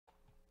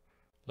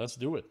Let's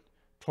do it.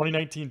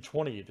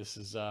 2019-20. This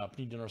is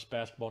Panini Donruss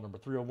basketball number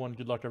 301.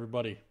 Good luck,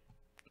 everybody.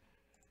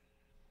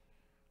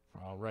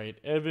 All right,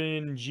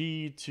 Evan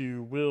G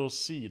to Will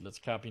C. Let's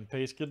copy and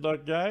paste. Good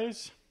luck,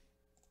 guys.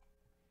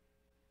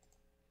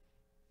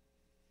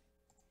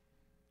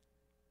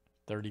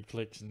 30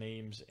 clicks,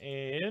 names,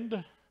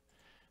 and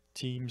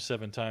teams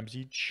 7 times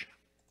each.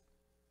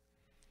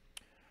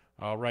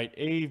 All right,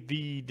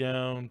 AV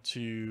down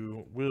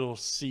to Will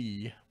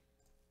C.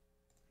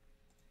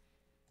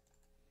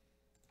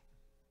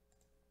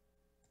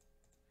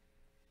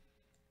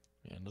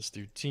 And let's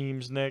do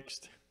teams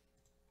next.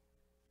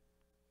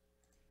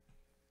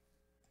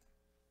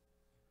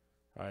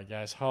 All right,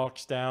 guys,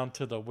 Hawks down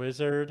to the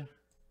Wizard.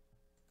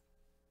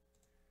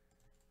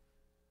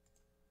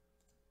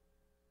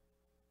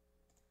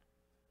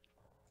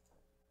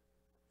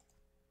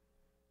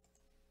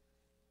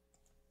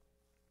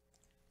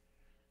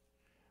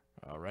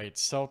 All right,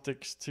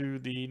 Celtics to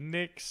the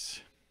Knicks.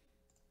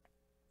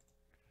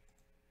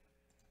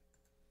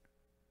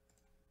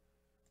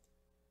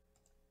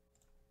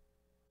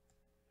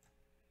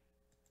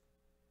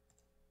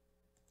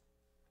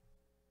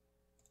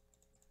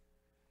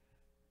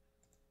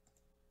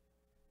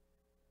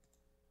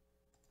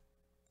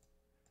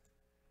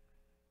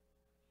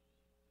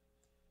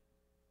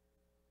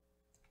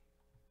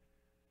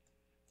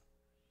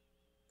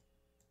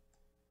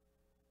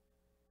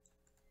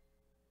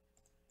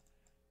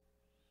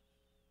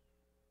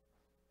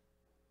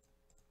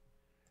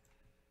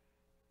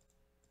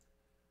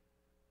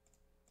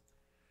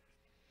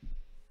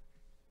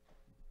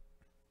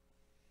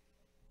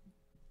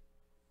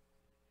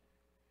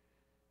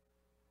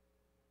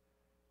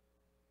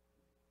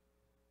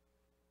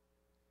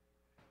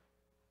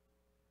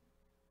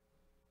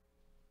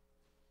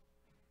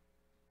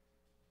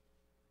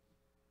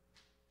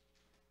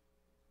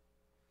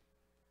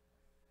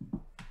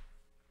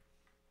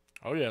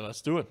 Oh, yeah, let's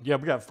do it. Yeah,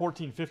 we got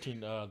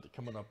 14-15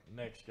 coming up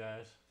next,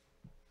 guys.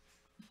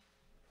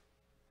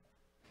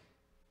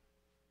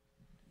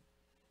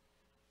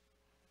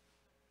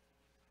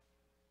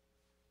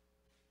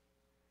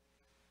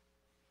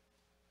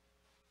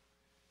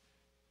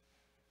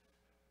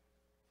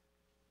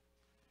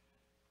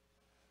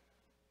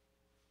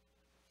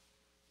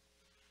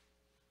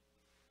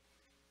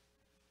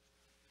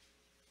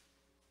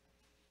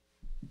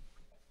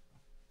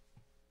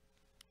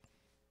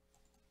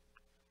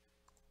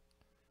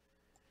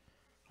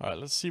 All right,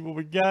 let's see what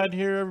we got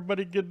here.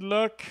 Everybody, good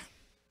luck.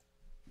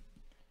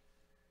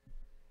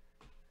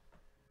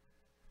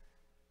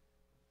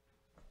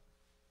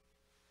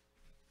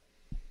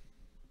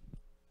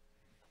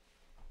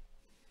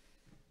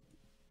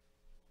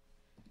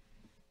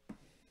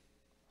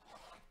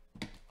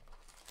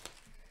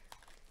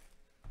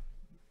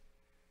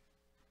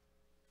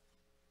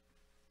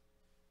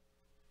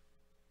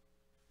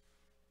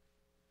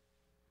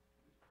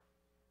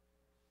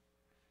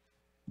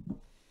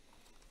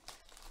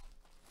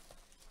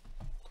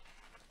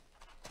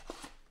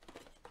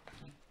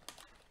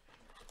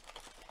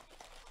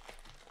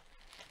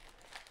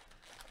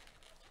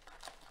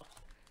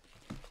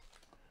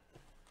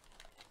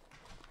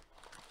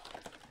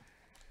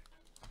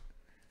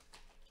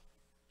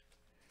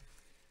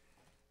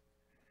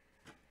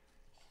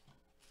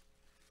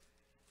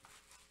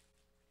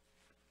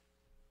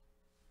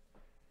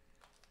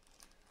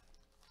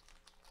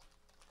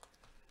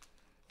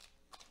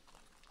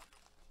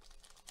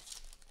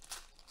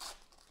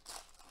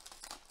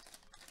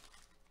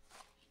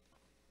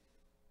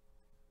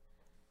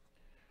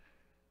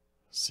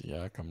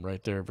 Siakam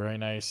right there. Very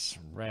nice.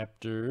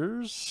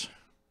 Raptors.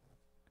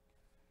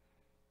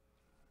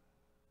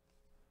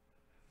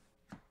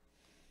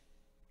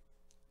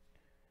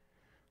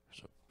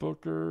 There's a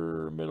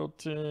Booker,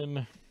 Middleton.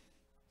 There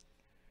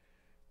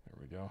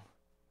we go.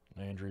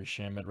 Landry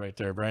Shamet right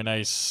there. Very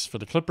nice for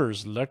the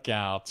Clippers. Look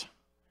out.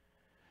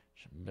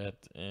 Shamet.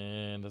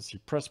 And let's see.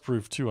 Press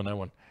proof too on that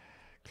one.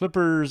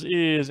 Clippers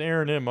is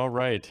Aaron M. All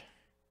right.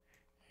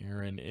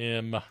 Aaron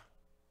M.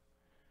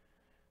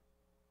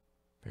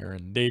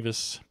 Baron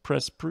Davis,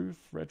 Press Proof,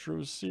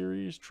 Retro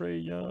Series, Trey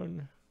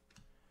Young.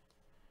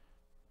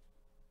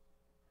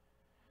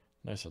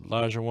 Nice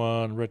Elijah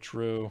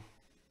Retro.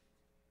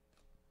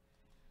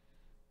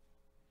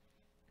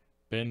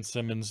 Ben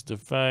Simmons,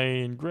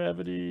 Defying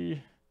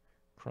Gravity.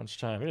 Crunch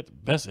Time. We got the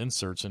best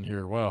inserts in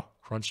here. Wow.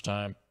 Crunch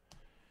Time.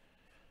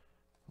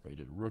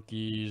 Rated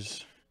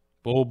Rookies.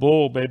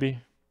 Bull, baby.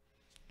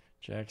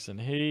 Jackson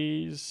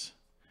Hayes.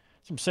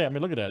 That's what I'm saying. I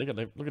mean, look at that.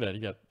 Look at that.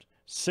 You got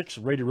 6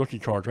 rated rookie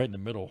cards right in the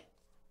middle.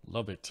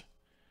 Love it.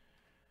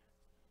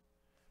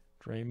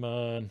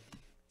 Draymond.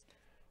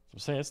 I'm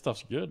saying that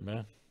stuff's good,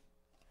 man.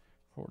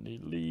 Courtney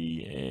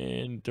Lee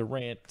and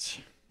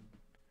Durant.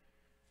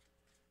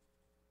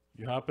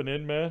 You hopping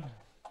in, man?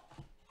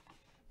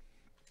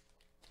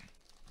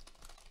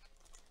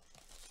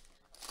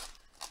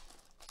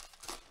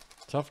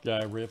 Tough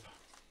guy, Rip.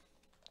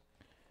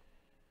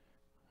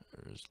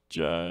 There's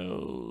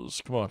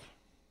Giles. Come on.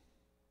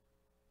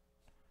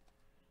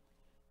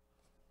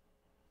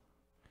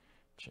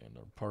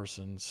 Chandler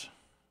Parsons.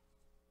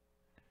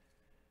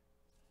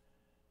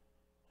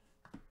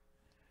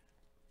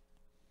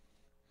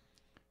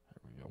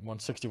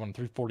 161,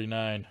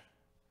 349.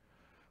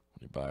 What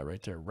do you buy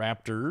right there?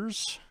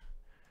 Raptors.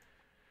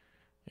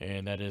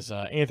 And that is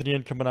Anthony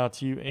N coming out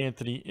to you.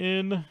 Anthony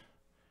N.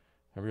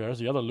 There we go. There's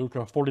the other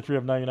Luka. 43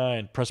 of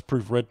 99. Press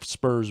proof red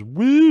Spurs.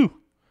 Woo!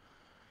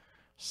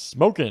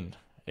 Smoking.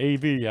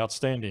 AV.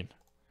 Outstanding.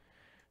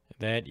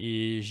 That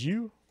is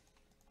you.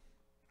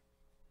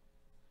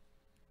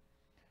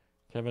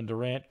 Kevin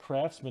Durant.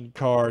 Craftsman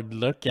card.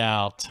 Look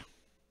out.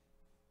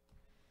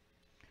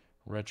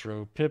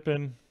 Retro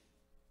Pippen.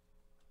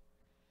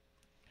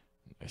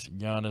 Nice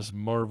Giannis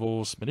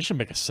Marvels. Man, they should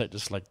make a set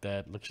just like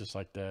that. Looks just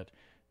like that.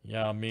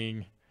 Yao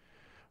Ming.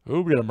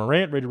 Oh, we got a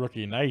Morant rated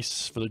rookie.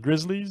 Nice for the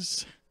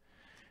Grizzlies.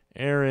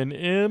 Aaron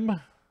M. All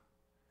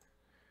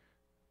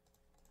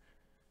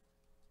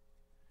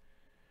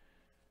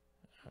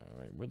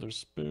right,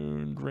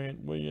 Witherspoon,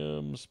 Grant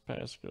Williams,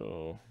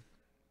 Pascal.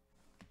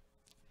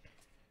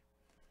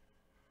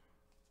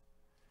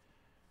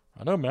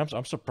 I know, man.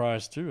 I'm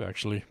surprised too,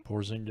 actually.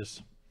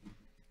 Porzingis.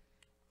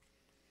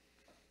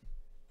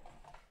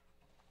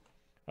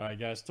 All right,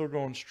 guys. Still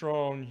going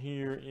strong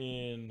here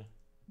in...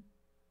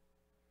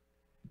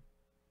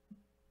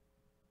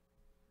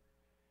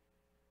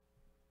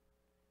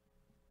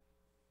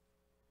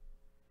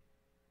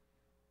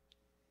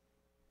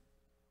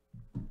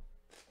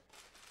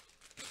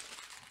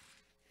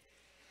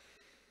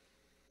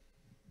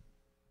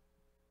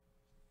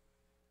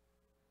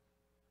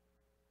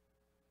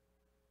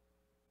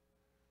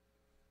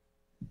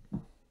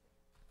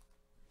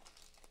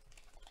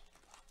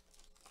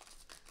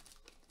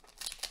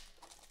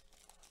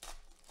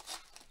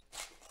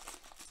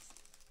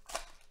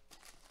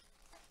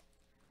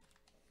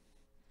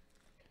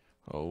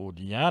 Oh,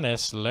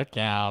 Giannis, look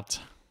out.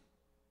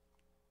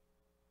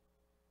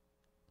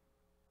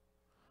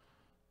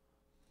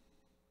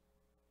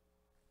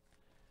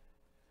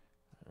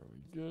 There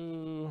we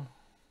go.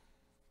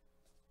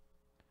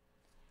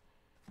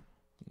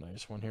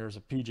 Nice one here is a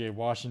PJ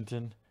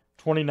Washington.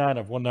 29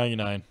 of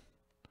 199.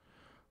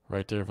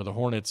 Right there for the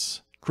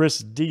Hornets. Chris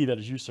D, that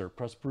is you, sir.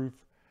 Press proof.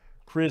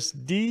 Chris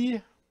D.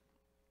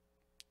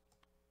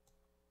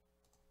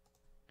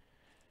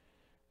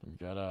 We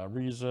got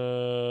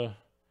Riza.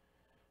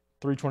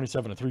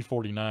 327 to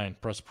 349.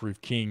 Press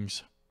proof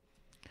Kings.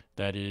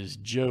 That is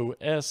Joe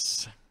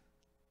S.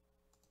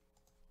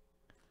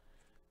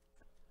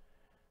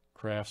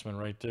 Craftsman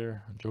right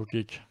there.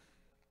 Jokic.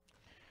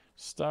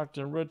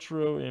 Stockton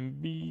Retro.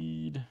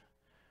 Embiid.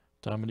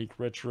 Dominique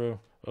Retro.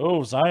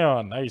 Oh,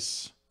 Zion.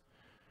 Nice.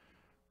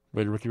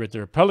 Rated rookie right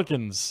there.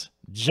 Pelicans.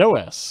 Joe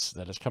S.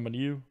 That is coming to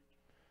you.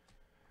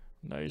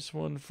 Nice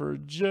one for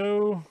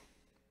Joe.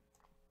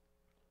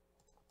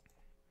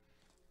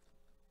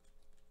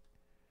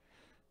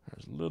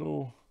 There's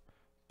Little,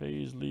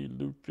 Paisley,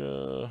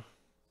 Luka.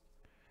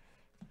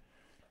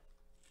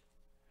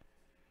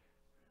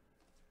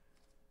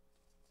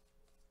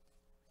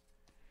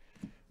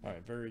 All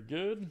right, very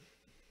good.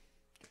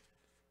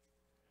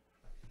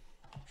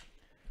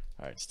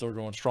 All right, still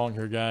going strong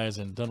here, guys,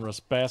 in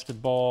Donruss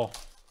basketball.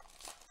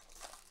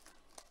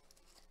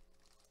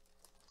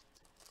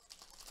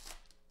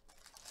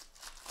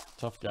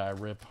 Tough guy,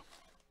 Rip.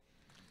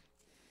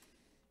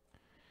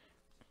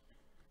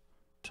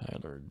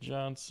 Tyler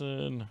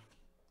Johnson.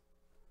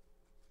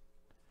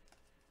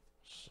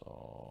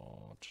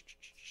 So,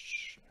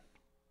 here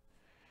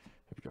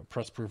we go.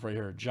 Press proof right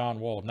here. John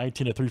Wall,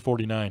 19 to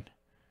 349.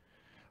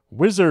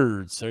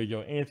 Wizards. There you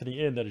go.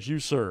 Anthony N. That is you,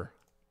 sir.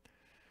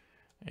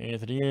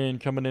 Anthony N.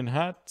 coming in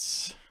hot.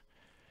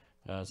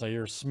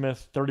 Zaire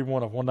Smith,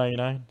 31 of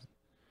 199.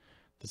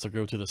 This will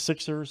go to the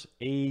Sixers.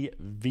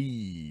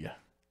 AV.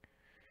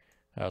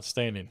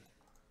 Outstanding.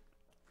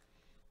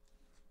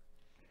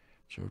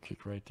 Joe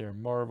kick right there.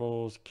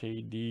 Marvels,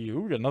 KD.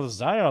 Ooh, we got another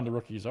Zion, the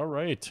rookies. All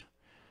right.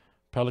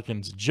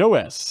 Pelicans, Joe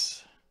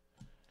S.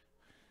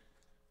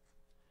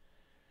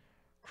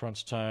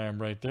 Crunch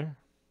time right there.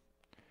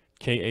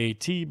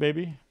 KAT,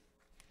 baby.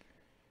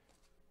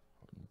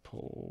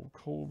 Paul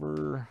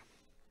Culver.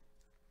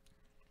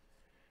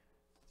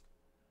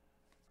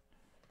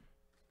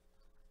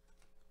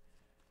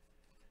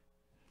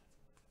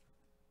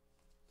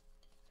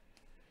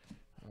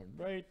 All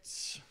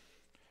right.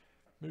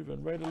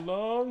 Moving right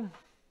along.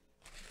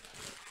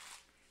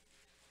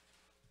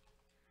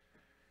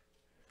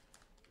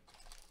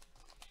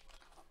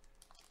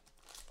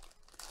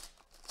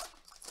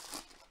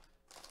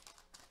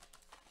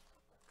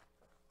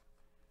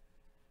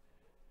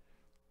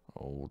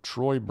 Oh,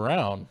 Troy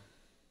Brown.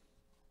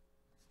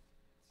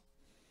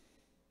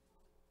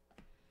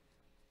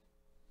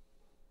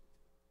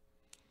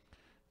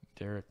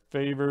 Derek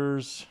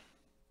Favors.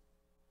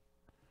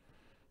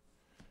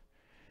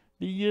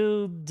 The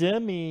old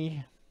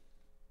dummy.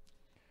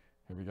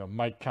 Here we go.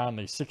 Mike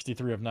Conley,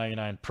 63 of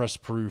 99. Press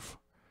proof.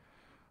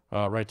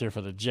 Right there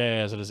for the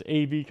Jazz. It is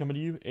AV coming to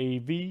you.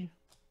 AV.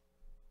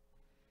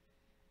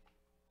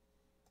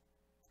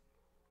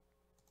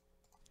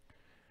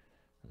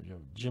 There we go.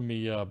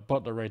 Jimmy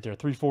Butler right there.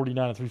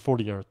 349 and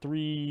 340. Or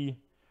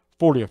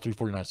 340 of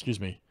 349.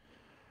 Excuse me.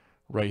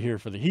 Right here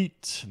for the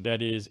Heat.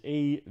 That is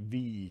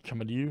AV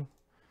coming to you.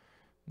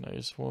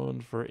 Nice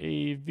one for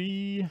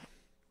AV.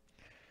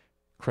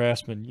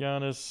 Craftsman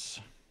Giannis.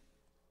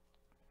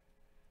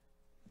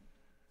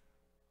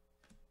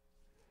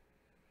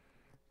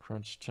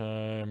 Crunch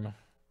time.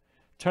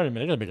 Tell you,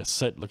 man, they gotta make a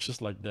set looks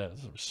just like that.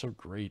 This is so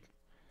great.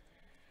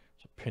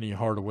 It's a Penny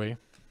Hardaway.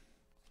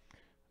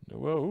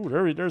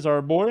 Whoa, there's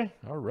our boy.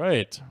 All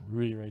right.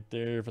 Rudy right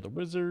there for the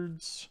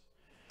Wizards.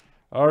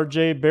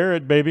 RJ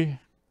Barrett, baby.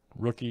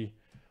 Rookie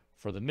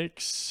for the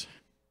Knicks.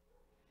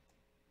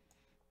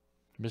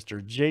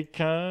 Mr.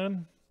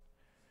 J-Con.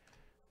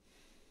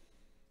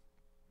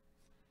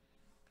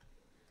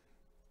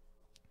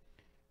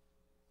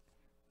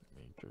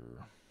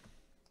 Maker.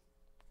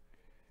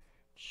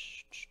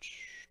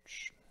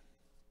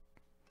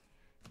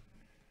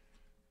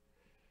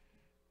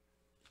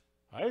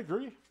 I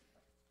agree.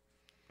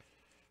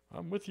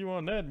 I'm with you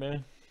on that,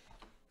 man.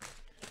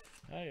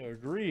 I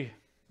agree.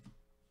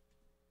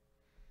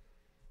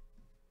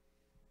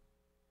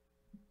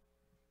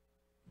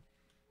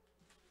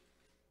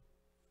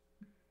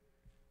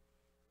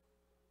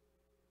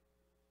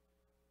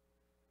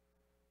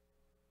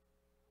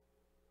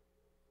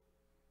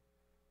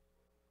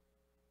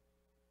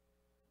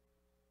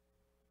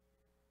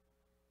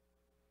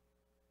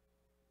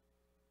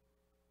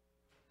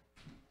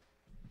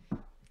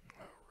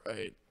 All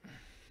right.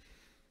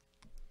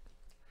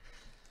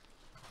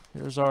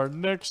 Here's our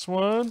next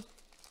one.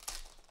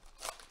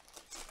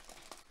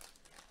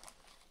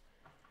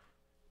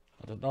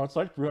 No, it's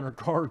like 300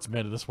 cards,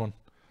 man, to this one.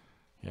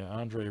 Yeah,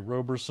 Andre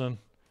Roberson.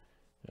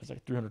 It's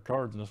like 300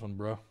 cards in this one,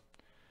 bro.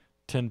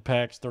 10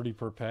 packs, 30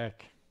 per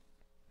pack.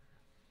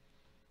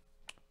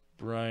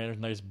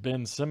 Brian, nice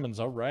Ben Simmons.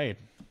 All right.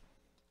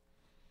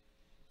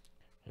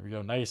 Here we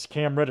go. Nice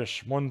Cam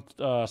Reddish.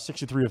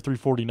 163 of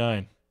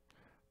 349.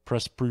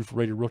 Press proof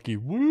rated rookie.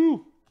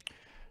 Woo!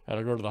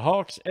 Gotta go to the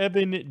Hawks.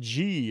 Evan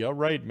G. All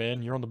right,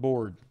 man. You're on the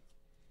board.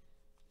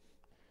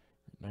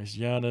 Nice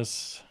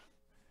Giannis.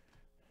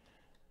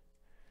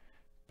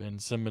 Ben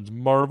Simmons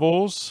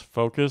Marvels.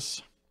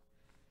 Focus.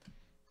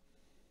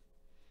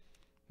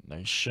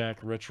 Nice Shaq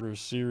Retro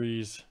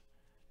Series.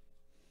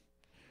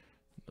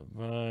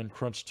 Divine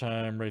Crunch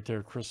Time right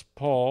there. Chris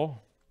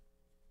Paul.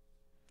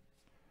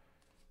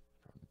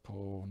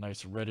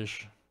 Nice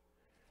reddish.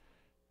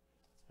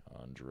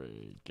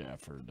 Andre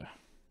Gafford.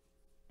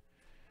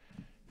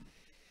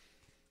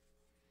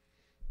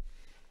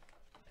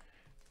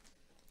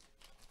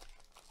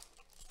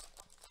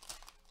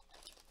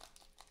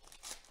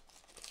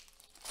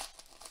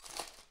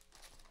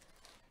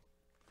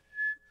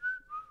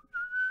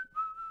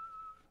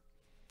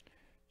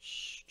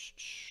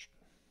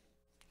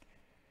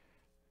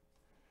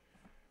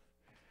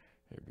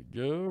 There we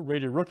go.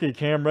 Rated rookie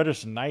Cam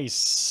Reddish.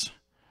 Nice.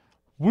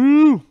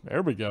 Woo!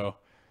 There we go.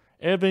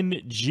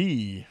 Evan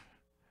G.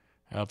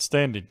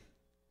 Outstanding.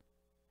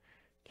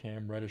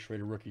 Cam Reddish,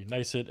 rated rookie.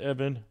 Nice hit,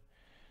 Evan.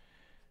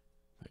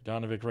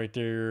 Donovic right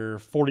there.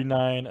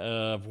 49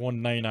 of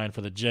 199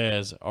 for the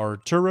Jazz.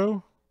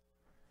 Arturo.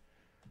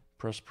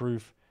 Press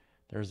proof.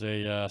 There's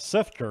a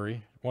Seth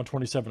Curry.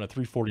 127 of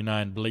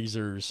 349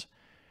 Blazers.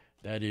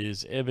 That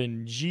is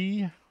Evan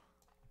G.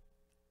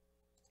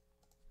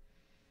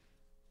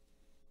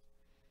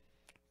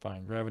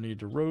 Fine Gravity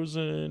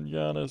DeRozan,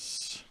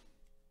 Giannis.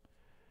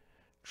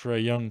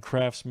 Trae Young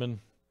Craftsman.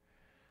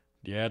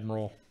 The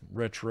Admiral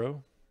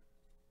Retro.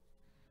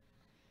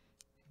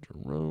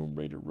 Jerome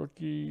rated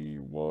rookie.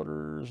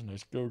 Waters.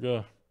 Nice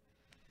Goga.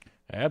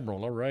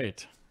 Admiral, all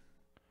right.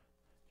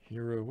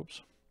 Hero,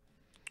 whoops.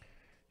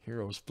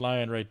 Hero's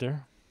flying right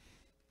there.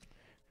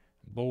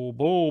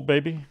 Bull,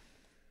 baby.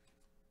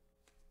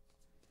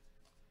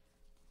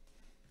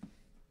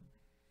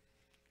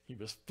 He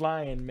was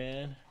flying,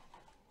 man.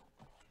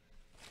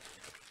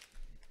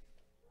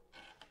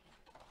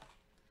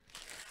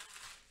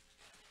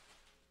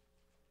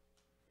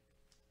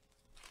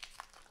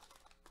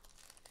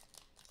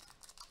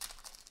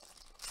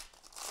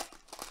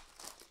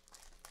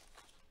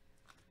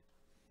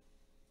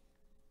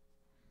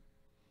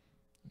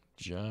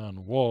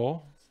 John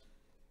Wall.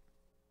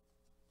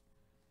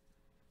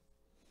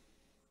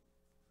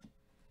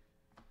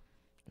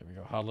 There we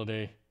go.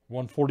 Holiday.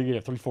 148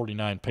 of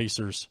 349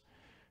 Pacers.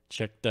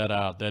 Check that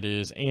out. That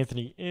is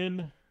Anthony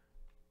N.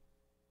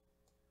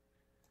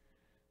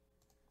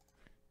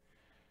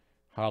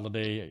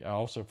 Holiday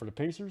also for the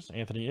Pacers.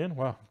 Anthony N.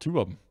 Wow, two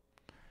of them.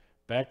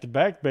 Back to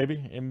back,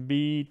 baby.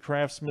 Embiid,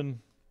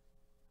 Craftsman.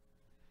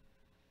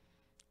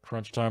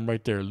 Crunch time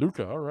right there.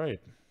 Luka, all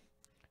right.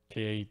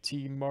 KAT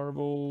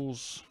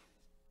Marbles.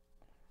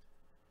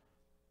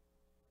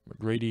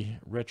 McGrady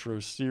Retro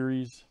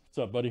Series. What's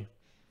up, buddy?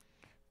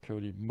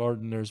 Cody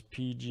Martin. There's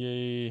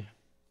PJ.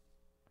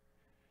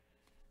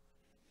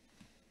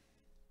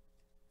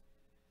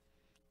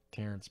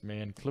 Terrence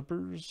Mann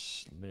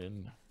Clippers.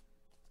 Then.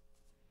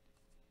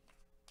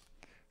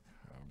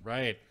 All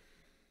right.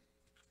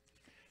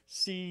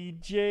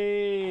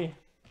 CJ.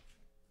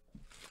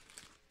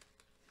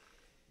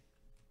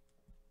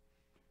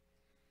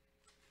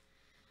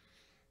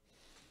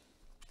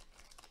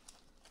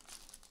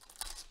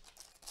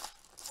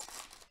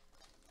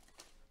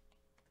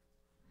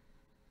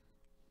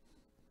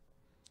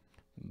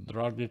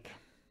 Dragic.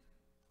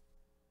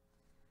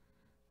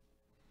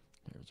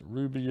 There's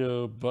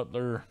Rubio,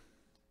 Butler.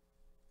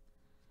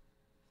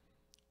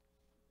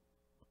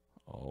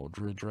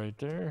 Aldridge right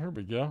there. Here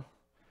we go.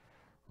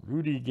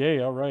 Rudy Gay.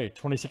 All right.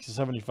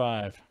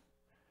 26/75.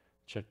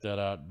 Check that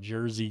out.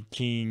 Jersey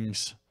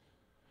Kings.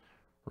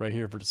 Right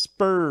here for the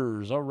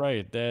Spurs. All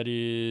right. That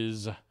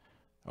is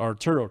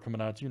Arturo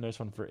coming out to you. Nice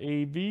one for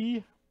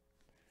AV.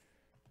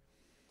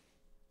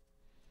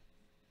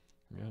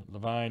 Yeah,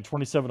 Levine.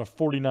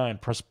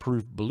 27/49. Press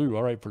proof blue.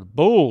 All right. For the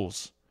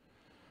Bulls.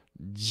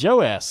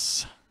 Joe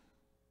S.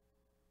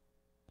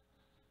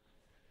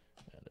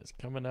 Is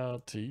coming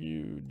out to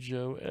you,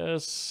 Joe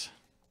S.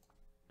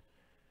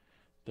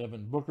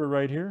 Devin Booker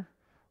right here.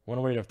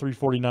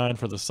 108/349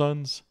 for the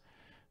Suns.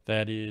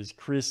 That is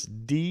Chris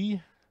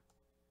D.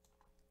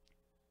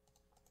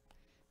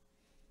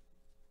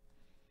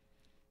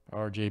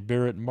 RJ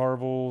Barrett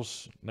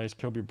Marvels. Nice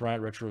Kobe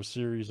Bryant Retro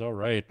Series. All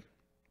right.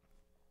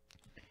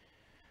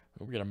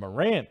 We got a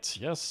Morant.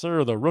 Yes,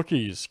 sir. The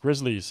rookies.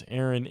 Grizzlies.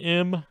 Aaron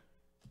M.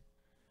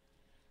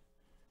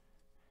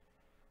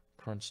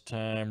 Crunch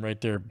time right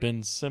there.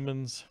 Ben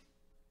Simmons.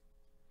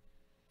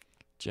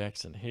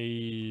 Jackson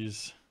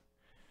Hayes.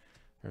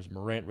 There's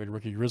Morant, right,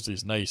 rookie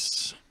Grizzlies.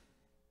 Nice.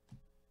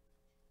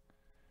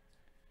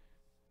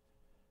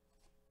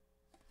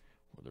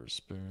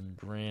 Witherspoon,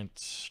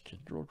 Grant, Kid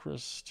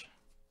Gilchrist.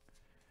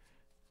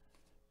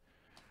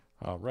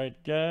 All right,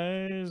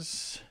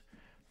 guys.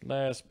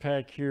 Last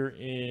pack here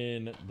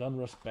in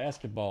Donruss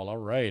basketball. All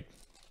right.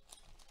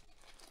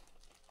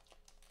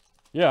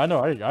 Yeah, I know.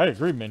 I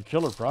agree, man.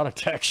 Killer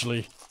product,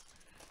 actually.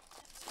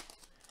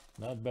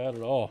 Not bad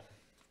at all.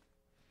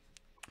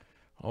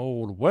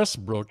 Old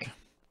Westbrook.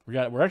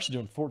 We're actually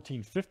doing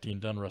 14-15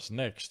 Donruss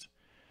next.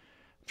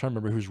 I'm trying to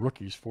remember who's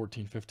rookies.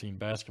 14-15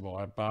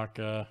 basketball.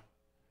 Ibaka.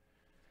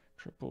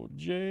 Triple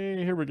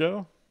J. Here we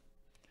go.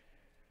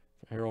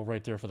 Harold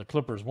right there for the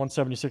Clippers.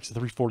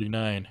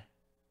 176/349.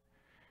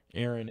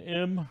 Aaron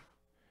M.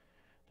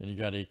 Then you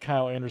got a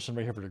Kyle Anderson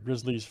right here for the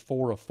Grizzlies.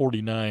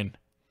 4/49.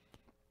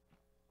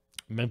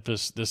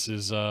 Memphis, this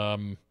is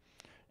Aaron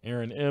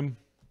M.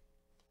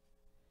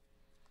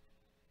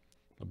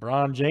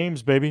 LeBron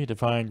James, baby.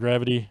 Defying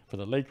Gravity for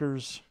the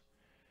Lakers.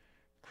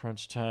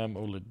 Crunch time,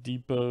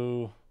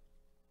 Oladipo.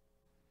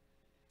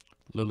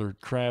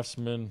 Lillard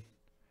Craftsman.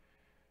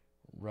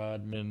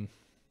 Rodman.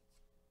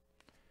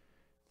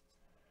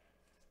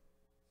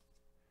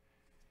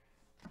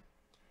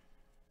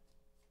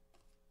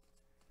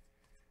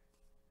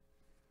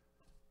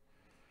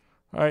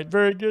 All right,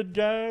 very good,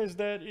 guys.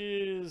 That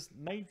is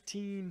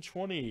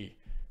 1920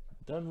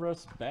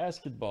 Donruss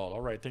basketball.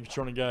 All right, thanks for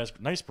joining, guys.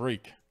 Nice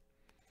break.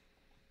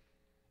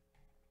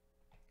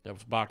 That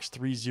was box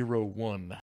 301.